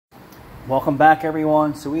Welcome back,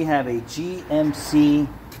 everyone. So we have a GMC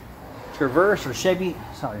Traverse or Chevy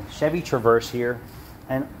Traverse here,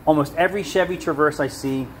 and almost every Chevy Traverse I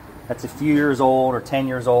see that's a few years old or 10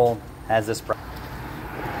 years old has this problem.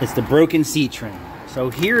 It's the broken seat trim.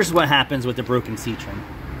 So here's what happens with the broken seat trim.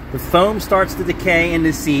 The foam starts to decay in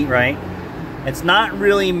the seat, right? It's not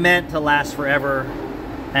really meant to last forever,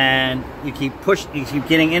 and you keep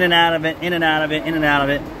getting in and out of it, in and out of it, in and out of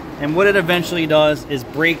it, and what it eventually does is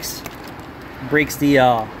breaks the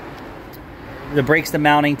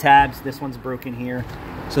mounting tabs. This one's broken here.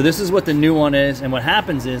 So this is what the new one is, and what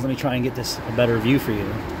happens is, let me try and get this a better view for you,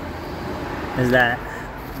 is that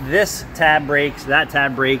this tab breaks, that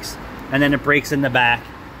tab breaks, and then it breaks in the back,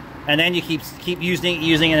 and then you keep using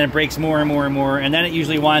it, and it breaks more and more and more, and then it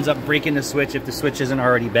usually winds up breaking the switch if the switch isn't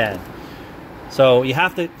already bad. So you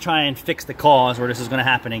have to try and fix the cause, or this is going to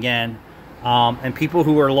happen again. And people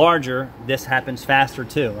who are larger, this happens faster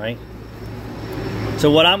too, right? So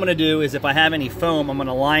what I'm going to do is, if I have any foam, I'm going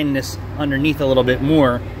to line this underneath a little bit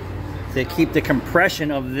more to keep the compression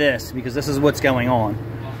of this, because this is what's going on.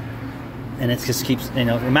 And it just keeps, you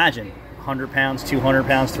know, imagine 100 pounds, 200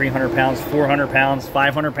 pounds, 300 pounds, 400 pounds,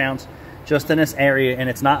 500 pounds just in this area, and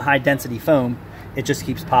it's not high density foam. It just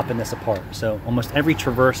keeps popping this apart. So almost every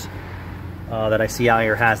Traverse that I see out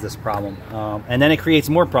here has this problem. And then it creates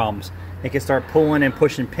more problems. It can start pulling and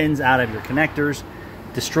pushing pins out of your connectors,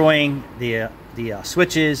 destroying the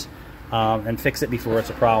switches, and fix it before it's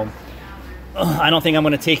a problem. I don't think I'm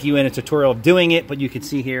going to take you in a tutorial of doing it, but you can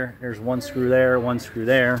see here, there's one screw there, one screw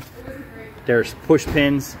there. There's push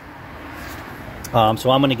pins.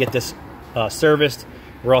 So I'm going to get this serviced.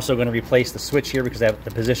 We're also going to replace the switch here because the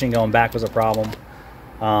position going back was a problem.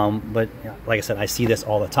 But like I said, I see this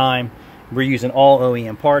all the time. We're using all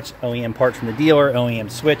OEM parts from the dealer,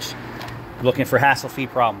 OEM switch. Looking for hassle-free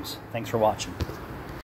problems. Thanks for watching.